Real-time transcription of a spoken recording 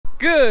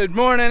Good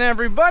morning,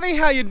 everybody.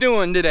 How you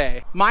doing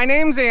today? My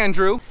name's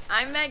Andrew.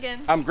 I'm Megan.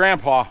 I'm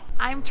Grandpa.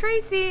 I'm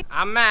Tracy.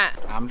 I'm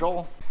Matt. I'm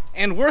Joel.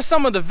 And we're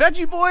some of the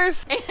Veggie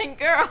Boys. And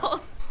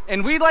girls.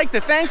 And we'd like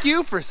to thank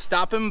you for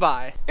stopping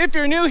by. If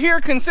you're new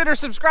here, consider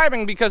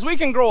subscribing because we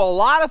can grow a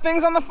lot of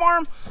things on the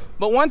farm,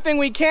 but one thing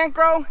we can't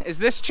grow is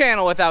this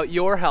channel without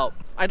your help.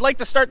 I'd like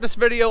to start this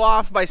video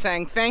off by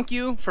saying thank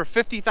you for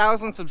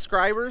 50,000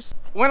 subscribers.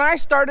 When I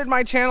started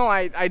my channel,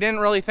 I didn't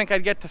really think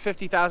I'd get to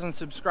 50,000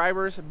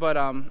 subscribers, but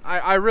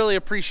I really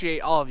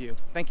appreciate all of you.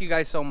 Thank you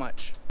guys so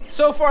much.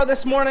 So far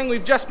this morning,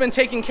 we've just been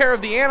taking care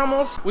of the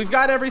animals. We've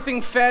got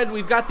everything fed,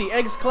 we've got the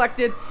eggs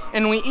collected,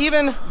 and we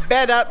even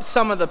bed up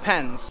some of the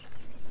pens.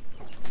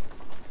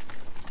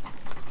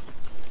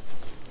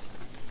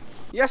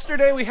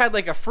 Yesterday, we had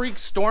like a freak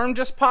storm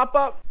just pop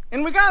up.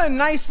 And we got a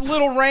nice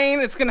little rain.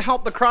 It's gonna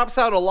help the crops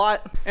out a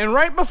lot. And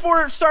right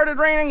before it started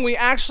raining, we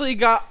actually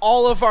got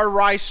all of our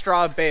rye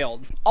straw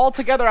baled.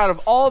 Altogether, out of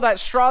all that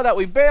straw that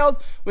we baled,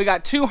 we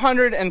got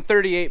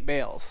 238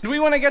 bales. We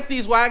wanna get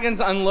these wagons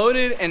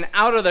unloaded and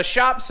out of the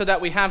shop so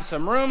that we have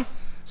some room.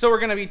 So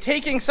we're gonna be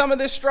taking some of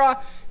this straw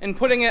and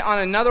putting it on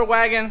another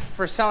wagon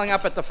for selling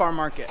up at the farm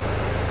market. Keep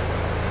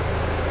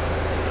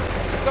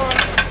going.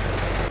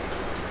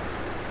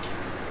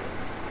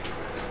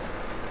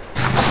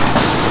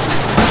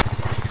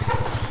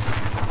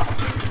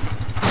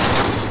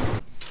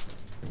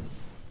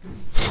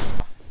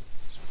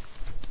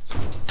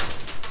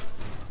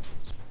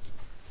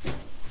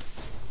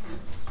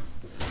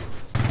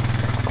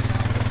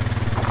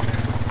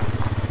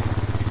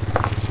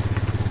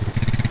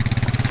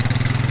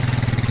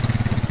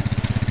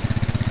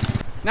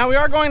 Now we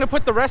are going to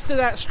put the rest of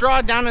that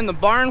straw down in the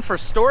barn for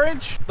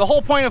storage. The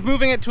whole point of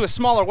moving it to a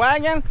smaller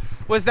wagon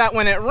was that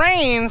when it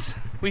rains,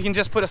 we can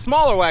just put a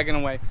smaller wagon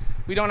away.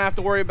 We don't have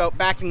to worry about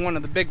backing one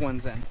of the big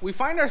ones in. We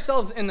find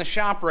ourselves in the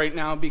shop right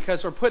now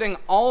because we're putting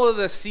all of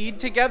the seed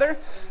together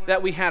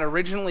that we had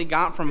originally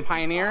got from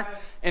Pioneer,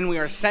 and we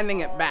are sending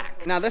it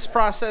back. Now this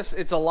process,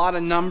 it's a lot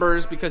of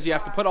numbers because you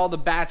have to put all the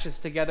batches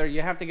together.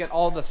 You have to get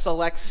all the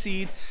select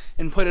seed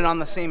and put it on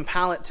the same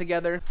pallet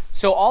together.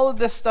 So all of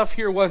this stuff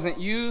here wasn't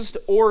used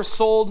or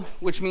sold,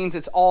 which means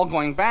it's all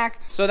going back.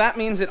 So that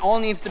means it all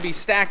needs to be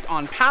stacked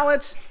on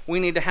pallets. We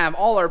need to have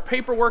all our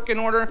paperwork in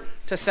order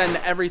to send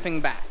everything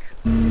back.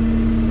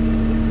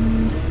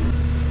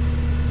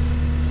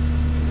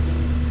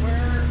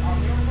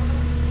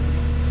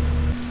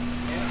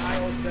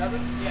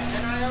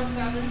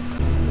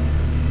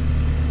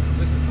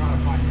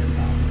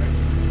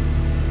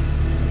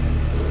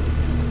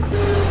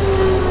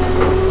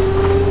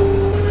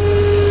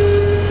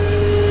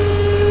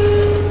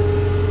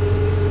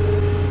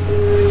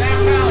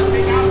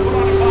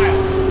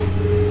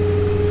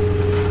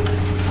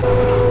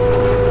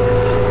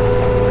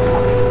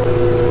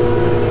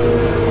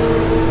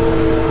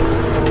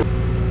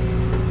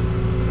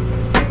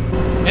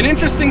 An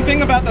interesting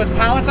thing about those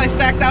pallets I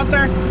stacked out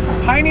there,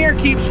 Pioneer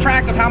keeps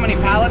track of how many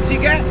pallets you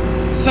get.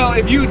 So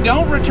if you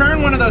don't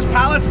return one of those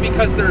pallets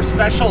because they're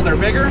special, they're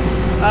bigger,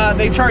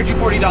 they charge you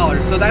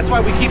 $40. So that's why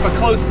we keep a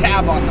close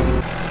tab on them.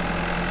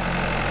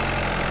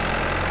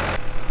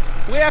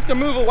 We have to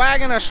move a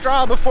wagon of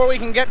straw before we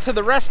can get to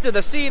the rest of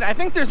the seed. I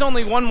think there's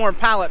only one more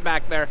pallet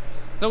back there.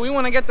 So we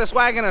want to get this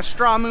wagon of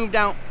straw moved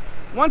out.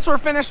 Once we're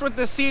finished with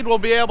this seed, we'll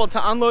be able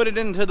to unload it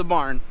into the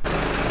barn.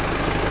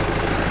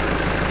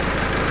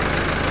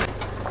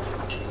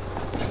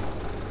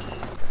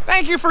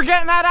 Thank you for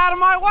getting that out of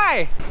my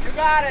way. You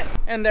got it.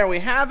 And there we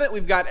have it.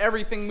 We've got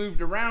everything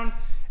moved around.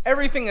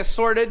 Everything is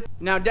sorted.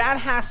 Now Dad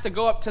has to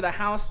go up to the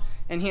house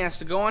and he has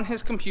to go on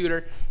his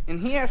computer and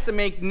he has to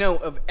make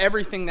note of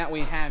everything that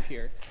we have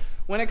here.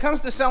 When it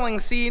comes to selling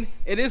seed,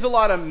 it is a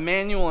lot of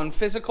manual and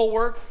physical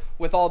work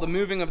with all the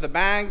moving of the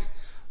bags,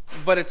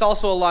 but it's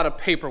also a lot of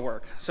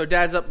paperwork. So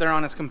Dad's up there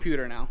on his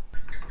computer now.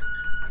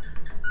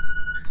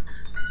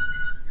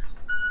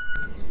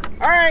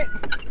 All right.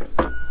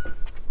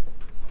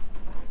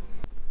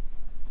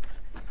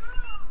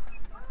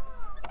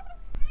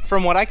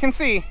 From what I can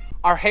see,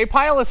 our hay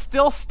pile is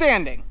still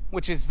standing,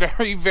 which is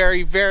very,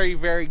 very, very,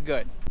 very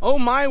good. Oh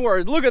my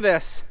word, look at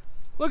this.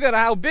 Look at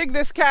how big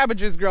this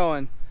cabbage is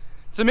growing.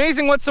 It's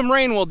amazing what some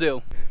rain will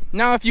do.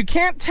 Now, if you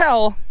can't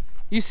tell,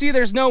 you see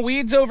there's no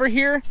weeds over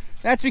here.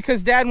 That's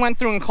because Dad went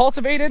through and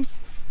cultivated.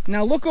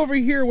 Now look over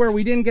here where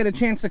we didn't get a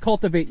chance to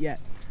cultivate yet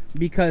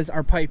because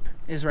our pipe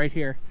is right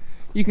here.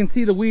 You can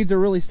see the weeds are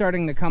really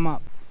starting to come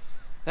up.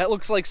 That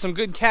looks like some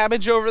good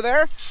cabbage over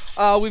there.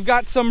 We've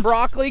got some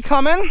broccoli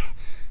coming.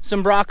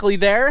 Some broccoli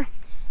there.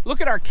 Look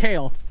at our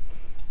kale.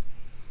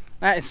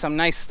 That is some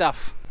nice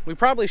stuff. We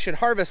probably should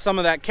harvest some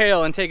of that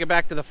kale and take it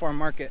back to the farm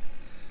market.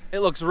 It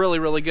looks really,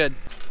 really good.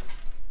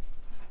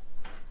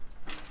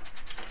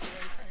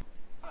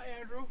 Hi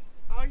Andrew,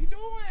 how you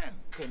doing?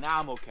 Okay, now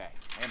I'm okay.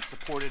 I am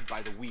supported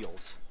by the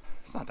wheels.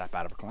 It's not that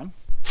bad of a climb.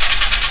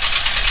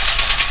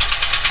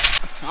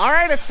 All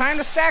right, it's time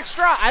to stack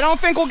straw. I don't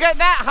think we'll get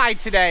that high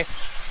today.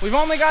 We've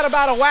only got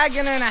about a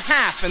wagon and a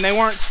half and they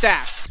weren't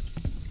stacked.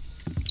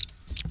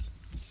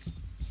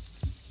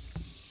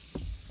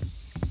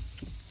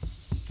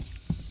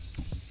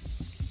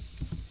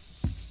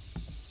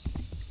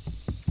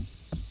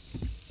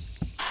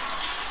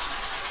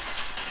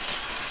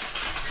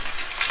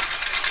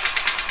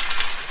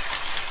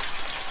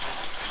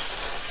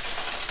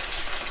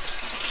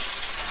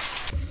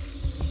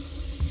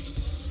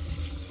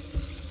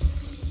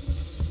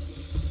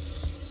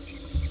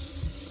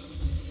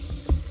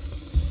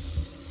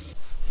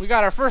 We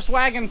got our first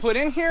wagon put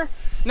in here.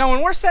 Now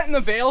when we're setting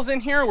the bales in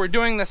here, we're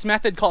doing this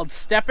method called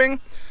stepping.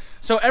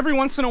 So every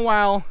once in a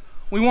while,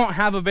 we won't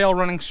have a bale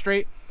running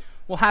straight.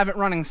 We'll have it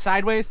running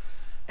sideways.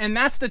 And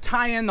that's to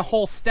tie in the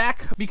whole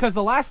stack, because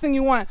the last thing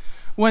you want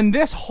when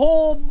this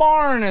whole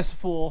barn is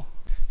full,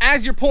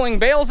 as you're pulling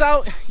bales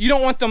out, you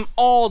don't want them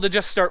all to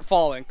just start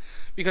falling,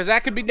 because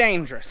that could be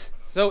dangerous.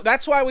 So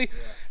that's why we,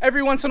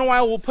 every once in a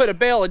while, we'll put a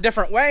bale a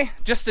different way,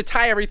 just to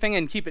tie everything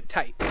in, keep it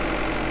tight.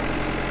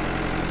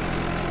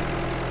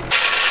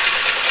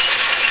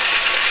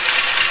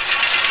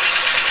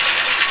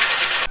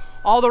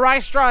 All the rye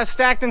straw is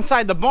stacked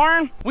inside the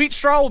barn. Wheat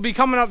straw will be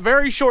coming up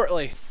very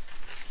shortly.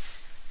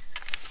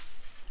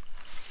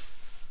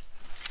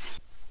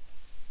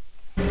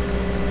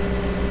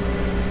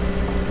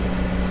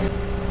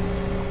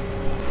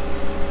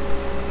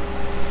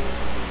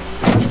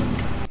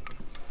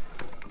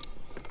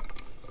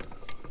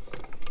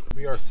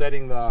 We are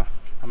setting the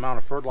amount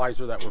of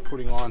fertilizer that we're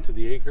putting onto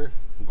the acre,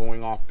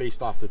 going off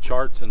based off the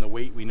charts and the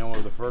weight we know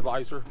of the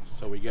fertilizer,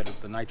 so we get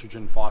the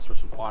nitrogen,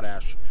 phosphorus, and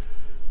potash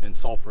and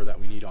sulfur that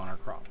we need on our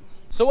crop.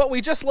 So what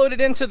we just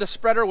loaded into the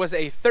spreader was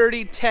a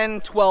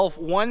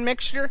 30-10-12-1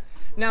 mixture.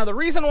 Now the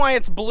reason why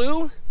it's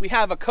blue, we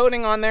have a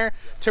coating on there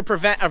to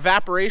prevent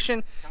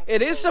evaporation.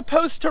 It is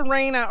supposed to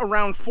rain at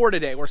around 4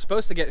 today. We're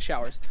supposed to get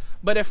showers.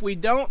 But if we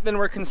don't, then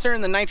we're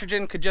concerned the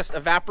nitrogen could just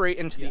evaporate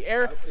into the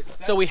air.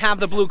 So we have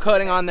the blue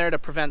coating on there to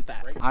prevent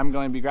that. I'm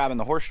going to be grabbing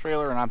the horse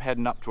trailer and I'm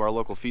heading up to our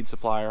local feed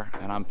supplier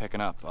and I'm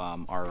picking up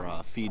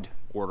our feed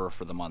order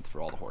for the month for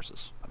all the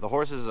horses. The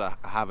horses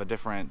have a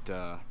different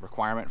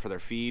requirement for their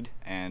feed,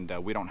 and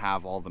we don't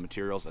have all the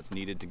materials that's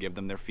needed to give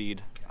them their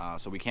feed,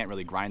 so we can't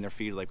really grind their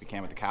feed like we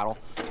can with the cattle,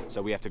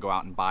 so we have to go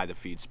out and buy the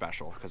feed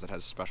special because it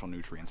has special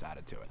nutrients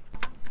added to it.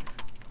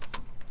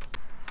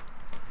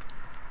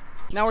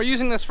 Now we're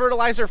using this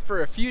fertilizer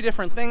for a few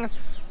different things.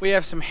 We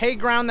have some hay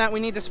ground that we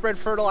need to spread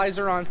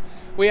fertilizer on.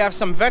 We have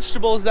some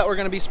vegetables that we're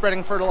going to be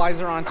spreading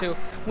fertilizer onto.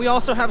 We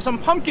also have some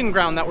pumpkin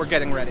ground that we're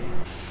getting ready.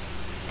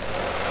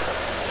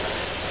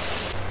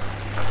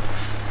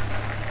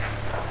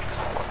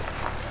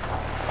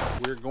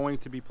 We're going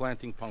to be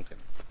planting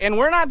pumpkins. And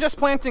we're not just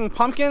planting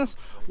pumpkins,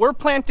 we're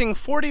planting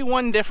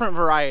 41 different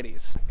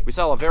varieties. We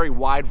sell a very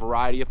wide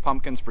variety of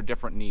pumpkins for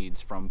different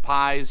needs, from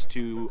pies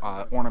to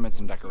ornaments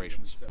and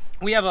decorations.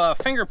 We have a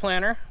finger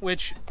planter,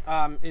 which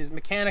is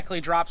mechanically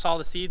drops all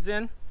the seeds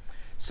in.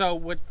 So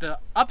what the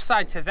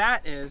upside to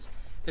that is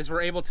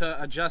we're able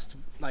to adjust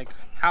like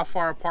how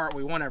far apart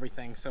we want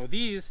everything. So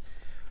these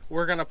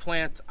we're gonna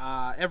plant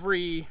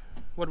every,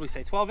 what do we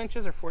say, 12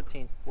 inches or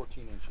 14?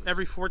 14 inches.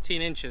 Every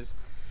 14 inches.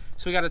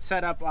 So we got it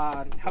set up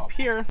up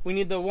here. We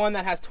need the one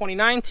that has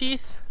 29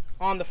 teeth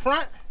on the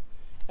front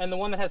and the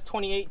one that has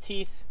 28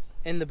 teeth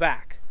in the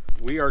back.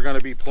 We are going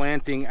to be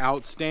planting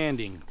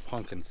outstanding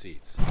pumpkin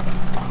seeds.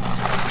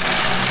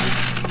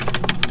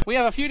 We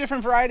have a few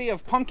different variety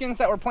of pumpkins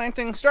that we're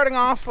planting, starting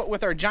off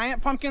with our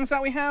giant pumpkins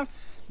that we have.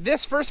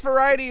 This first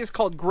variety is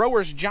called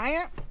Grower's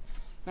Giant.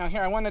 Now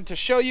here I wanted to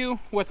show you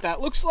what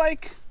that looks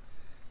like.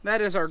 That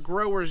is our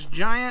Grower's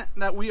Giant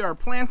that we are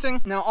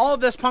planting. Now all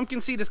of this pumpkin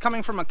seed is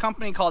coming from a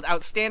company called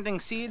Outstanding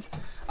Seeds.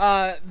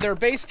 They're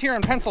based here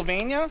in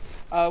Pennsylvania.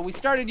 We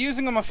started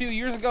using them a few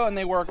years ago and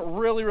they work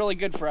really, really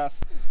good for us.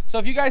 So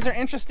if you guys are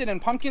interested in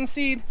pumpkin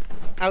seed,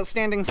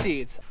 Outstanding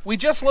Seeds. We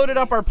just loaded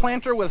up our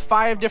planter with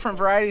 5 different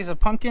varieties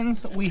of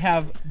pumpkins. We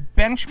have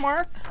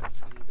Benchmark,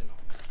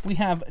 we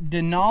have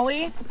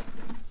Denali,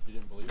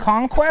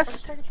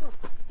 Conquest,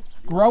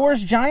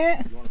 Grower's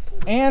Giant,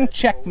 and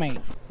Checkmate.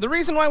 The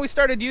reason why we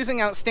started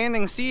using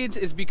Outstanding Seeds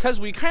is because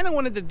we kind of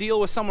wanted to deal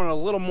with someone a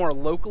little more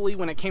locally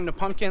when it came to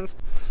pumpkins.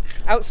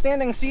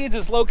 Outstanding Seeds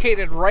is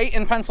located right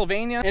in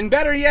Pennsylvania, and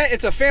better yet,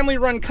 it's a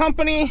family-run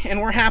company, and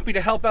we're happy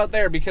to help out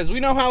there because we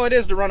know how it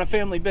is to run a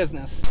family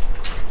business.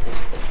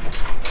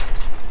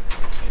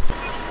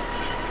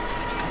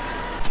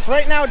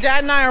 Right now,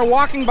 Dad and I are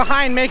walking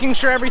behind making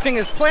sure everything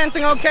is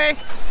planting okay.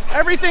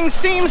 Everything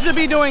seems to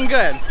be doing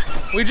good.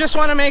 We just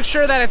want to make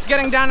sure that it's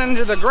getting down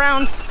into the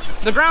ground.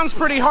 The ground's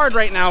pretty hard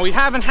right now. We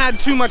haven't had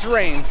too much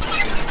rain.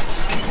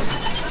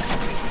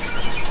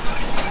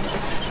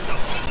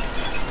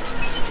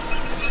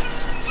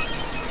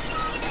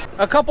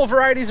 A couple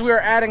varieties we are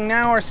adding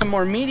now are some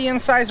more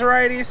medium-sized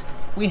varieties.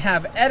 We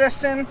have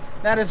Edison.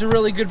 That is a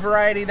really good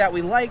variety that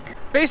we like.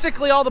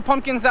 Basically, all the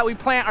pumpkins that we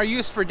plant are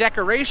used for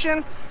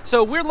decoration.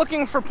 So we're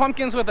looking for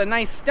pumpkins with a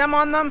nice stem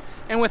on them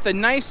and with a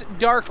nice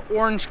dark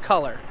orange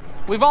color.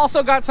 We've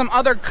also got some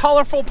other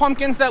colorful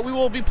pumpkins that we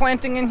will be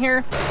planting in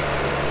here.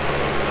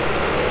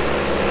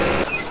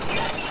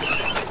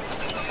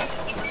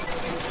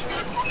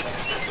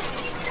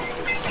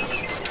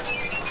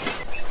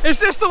 Is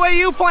this the way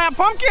you plant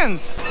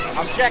pumpkins?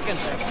 I'm checking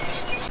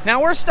things.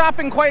 Now we're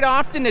stopping quite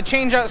often to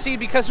change out seed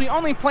because we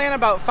only plant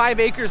about 5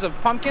 acres of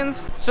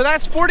pumpkins. So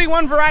that's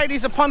 41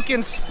 varieties of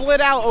pumpkins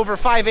split out over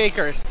 5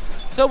 acres.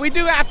 So we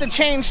do have to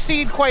change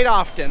seed quite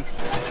often.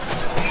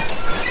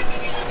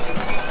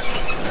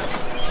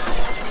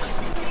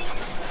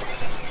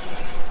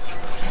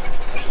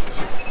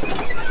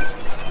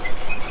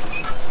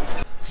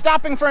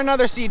 stopping for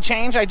another seed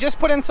change. I just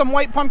put in some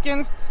white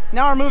pumpkins.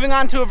 Now we're moving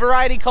on to a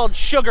variety called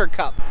Sugar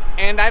Cup.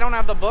 And I don't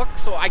have the book,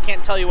 so I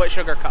can't tell you what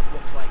Sugar Cup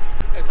looks like.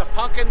 It's a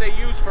pumpkin they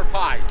use for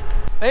pies.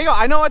 There you go,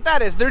 I know what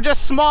that is. They're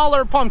just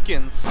smaller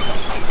pumpkins.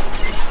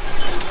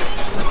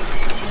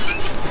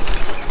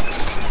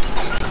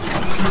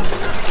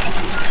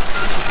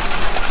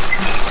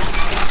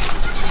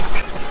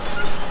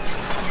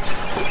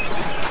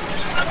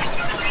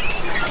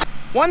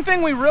 One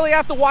thing we really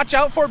have to watch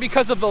out for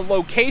because of the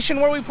location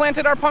where we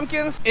planted our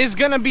pumpkins is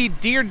gonna be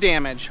deer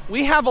damage.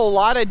 We have a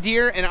lot of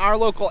deer in our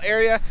local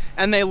area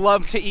and they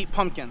love to eat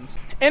pumpkins.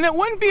 And it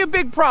wouldn't be a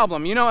big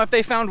problem, you know, if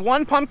they found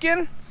one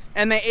pumpkin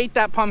and they ate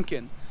that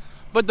pumpkin.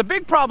 But the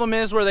big problem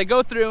is where they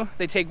go through,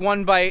 they take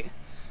one bite,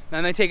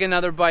 then they take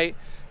another bite,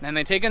 then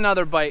they take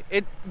another bite.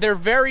 They're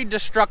very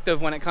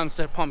destructive when it comes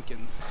to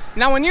pumpkins.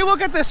 Now, when you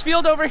look at this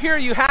field over here,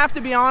 you have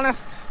to be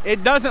honest,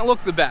 it doesn't look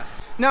the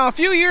best. Now, a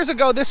few years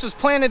ago, this was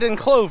planted in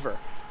clover,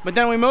 but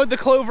then we mowed the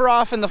clover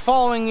off and the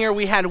following year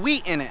we had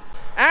wheat in it.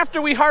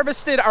 After we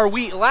harvested our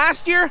wheat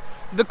last year,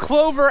 the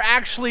clover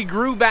actually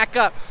grew back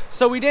up,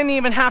 so we didn't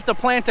even have to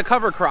plant a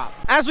cover crop.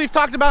 As we've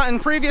talked about in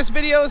previous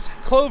videos,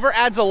 clover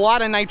adds a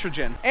lot of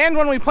nitrogen. And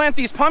when we plant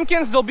these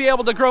pumpkins, they'll be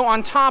able to grow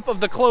on top of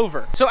the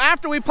clover. So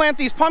after we plant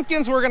these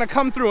pumpkins, we're gonna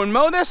come through and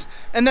mow this,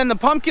 and then the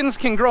pumpkins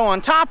can grow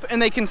on top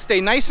and they can stay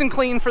nice and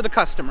clean for the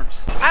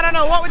customers. I don't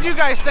know, what would you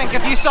guys think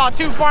if you saw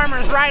two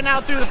farmers riding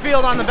out through the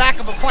field on the back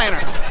of a planter?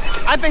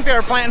 I think they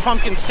were planting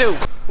pumpkins too.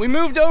 We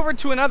moved over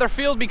to another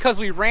field because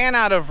we ran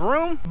out of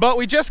room, but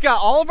we just got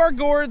all of our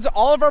gourds,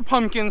 all of our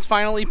pumpkins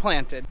finally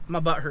planted.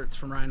 My butt hurts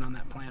from riding on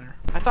that planter.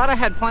 I thought I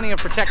had plenty of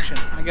protection.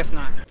 I guess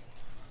not.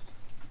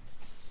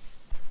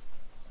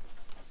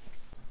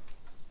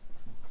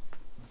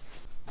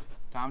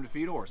 Time to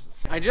feed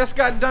horses. I just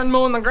got done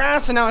mowing the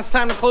grass and now it's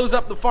time to close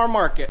up the farm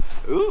market.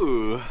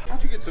 Ooh.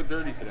 How'd you get so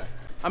dirty today?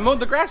 I mowed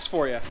the grass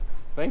for you.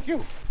 Thank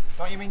you.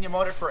 Don't you mean you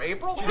mowed it for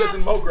April? She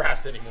doesn't mow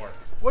grass anymore.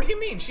 What do you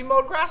mean? She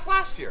mowed grass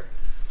last year.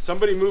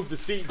 Somebody moved the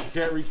seat and you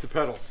can't reach the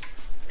pedals.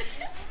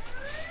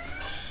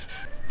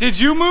 Did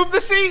you move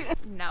the seat?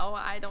 No,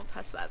 I don't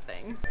touch that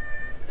thing.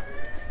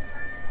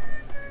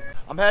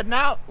 I'm heading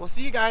out. We'll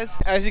see you guys.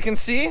 As you can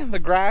see, the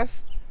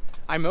grass,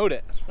 I mowed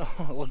it.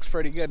 Oh, it looks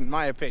pretty good in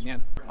my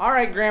opinion. All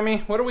right,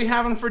 Grammy, what are we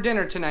having for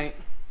dinner tonight?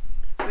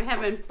 We're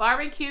having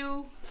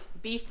barbecue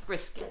beef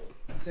brisket,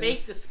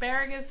 baked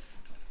asparagus,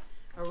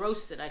 or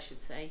roasted I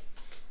should say,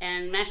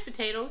 and mashed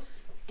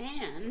potatoes,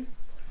 and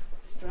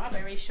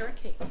strawberry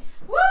shortcake.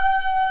 Woo!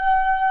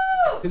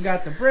 We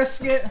got the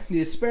brisket,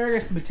 the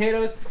asparagus, the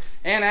potatoes,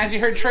 and as you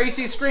heard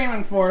Tracy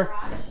screaming for,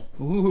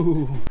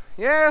 ooh.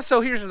 Yeah,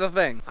 so here's the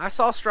thing. I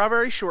saw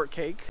strawberry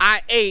shortcake.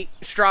 I ate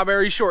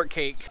strawberry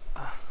shortcake.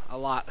 A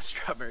lot of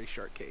strawberry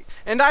shortcake.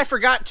 And I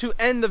forgot to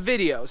end the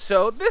video,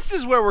 so this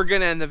is where we're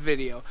gonna end the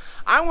video.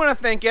 I wanna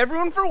thank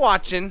everyone for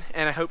watching,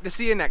 and I hope to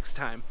see you next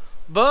time.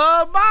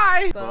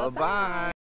 Bye-bye. Bye-bye.